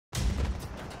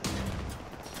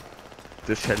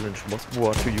The challenge was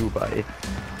brought to you by...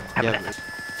 Yeah.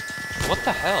 What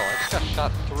the hell? I just got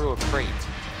shot through a crate.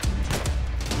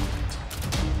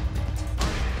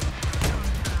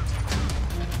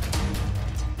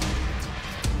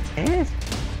 Eh?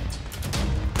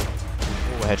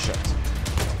 Oh, headshot.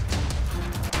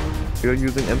 You're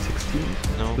using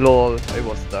M16? No. Lol, I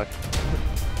was stuck.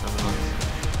 I'm not.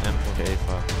 M48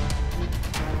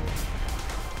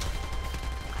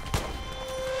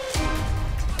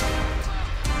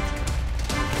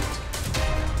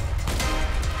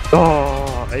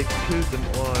 Oh, I killed them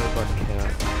all, but yeah.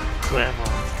 Clever.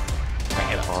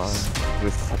 Oh,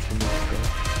 with such a mistake.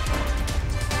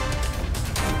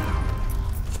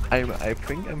 I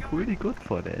think I'm pretty good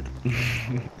for that.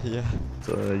 Yeah.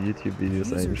 So YouTube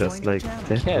videos, I'm just like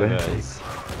that. QeVoZ.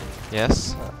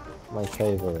 Yes. My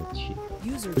favorite sheep.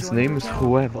 His name is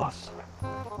QeVoZ.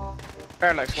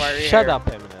 Parallax, why are you Shut here? up,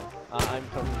 Eminem. I'm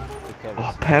from the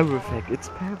Oh, QeVoZ. perfect. It's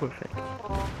perfect.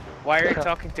 Why are you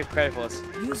talking to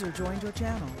QeVoZ? User joined your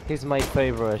channel. He's my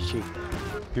favorite sheep.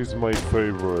 He's my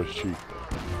favorite sheep.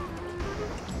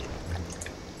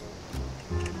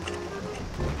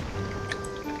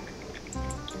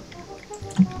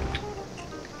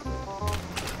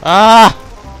 Ah!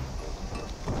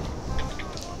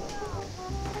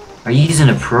 Are you using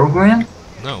a program?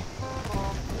 No.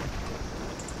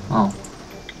 Oh.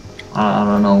 I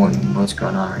don't know what's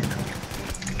going on right now.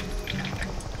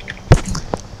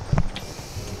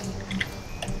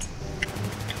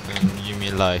 You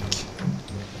mean like...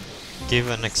 Give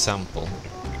an example.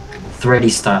 Thready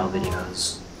style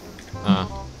videos.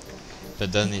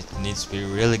 But then it needs to be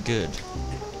really good.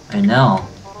 I know.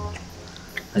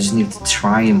 I just need to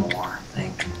try more, I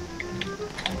think.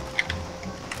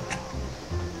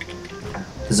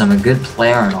 Because I'm a good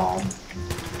player and all.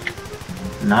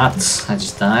 Nuts. I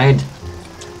just died.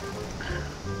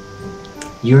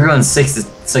 You were going 6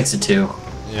 to 2.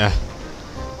 Yeah.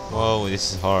 Whoa,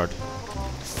 this is hard.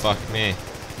 Fuck me.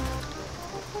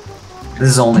 This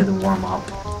is only the warm-up.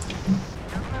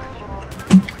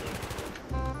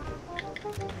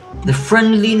 The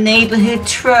friendly neighborhood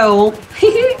troll.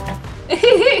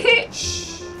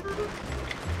 Shh.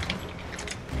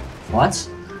 What?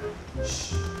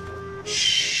 Shh.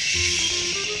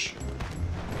 Shh.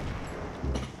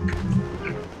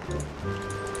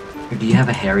 Do you have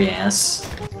a hairy ass?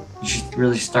 You should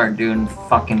really start doing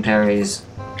fucking parries.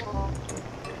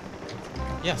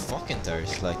 Yeah, fucking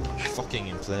terrorists, like fucking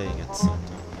and playing at the same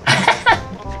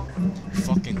time.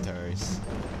 Fucking terrorists.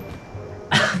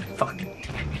 Fucking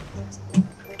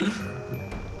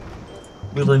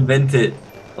we'll invent it.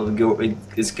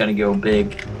 It's gonna go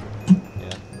big.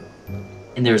 Yeah.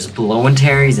 And there's blowing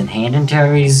terries and handing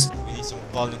terries. We need some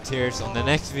volunteers on the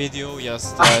next video.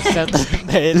 Just send a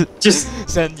mail. Just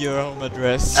send your home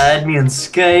address. add me on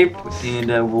Skype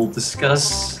and we'll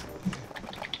discuss.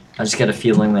 I just got a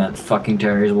feeling that fucking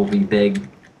terries will be big.